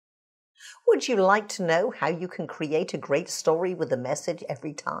Would you like to know how you can create a great story with a message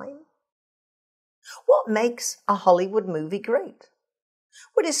every time? What makes a Hollywood movie great?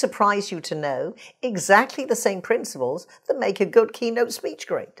 Would it surprise you to know exactly the same principles that make a good keynote speech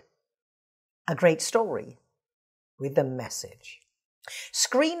great? A great story with a message.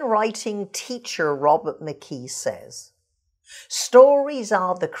 Screenwriting teacher Robert McKee says, stories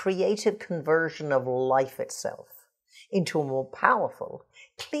are the creative conversion of life itself into a more powerful,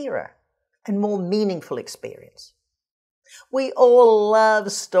 clearer, and more meaningful experience. We all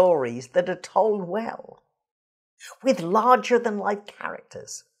love stories that are told well, with larger-than-life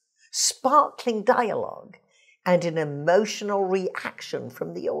characters, sparkling dialogue, and an emotional reaction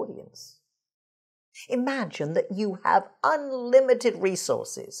from the audience. Imagine that you have unlimited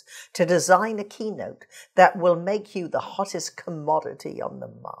resources to design a keynote that will make you the hottest commodity on the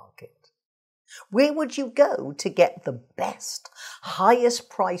market. Where would you go to get the best,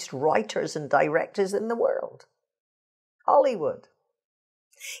 highest-priced writers and directors in the world? Hollywood.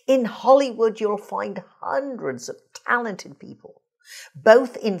 In Hollywood, you'll find hundreds of talented people,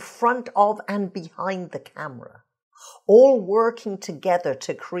 both in front of and behind the camera, all working together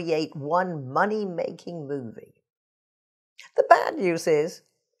to create one money-making movie. The bad news is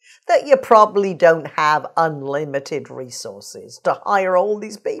that you probably don't have unlimited resources to hire all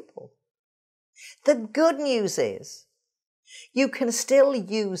these people. The good news is you can still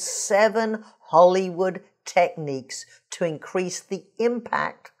use 7 Hollywood techniques to increase the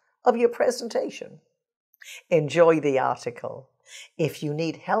impact of your presentation. Enjoy the article. If you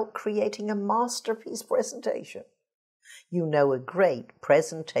need help creating a masterpiece presentation, you know a great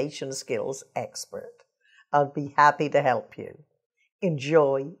presentation skills expert. I'll be happy to help you.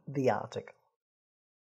 Enjoy the article.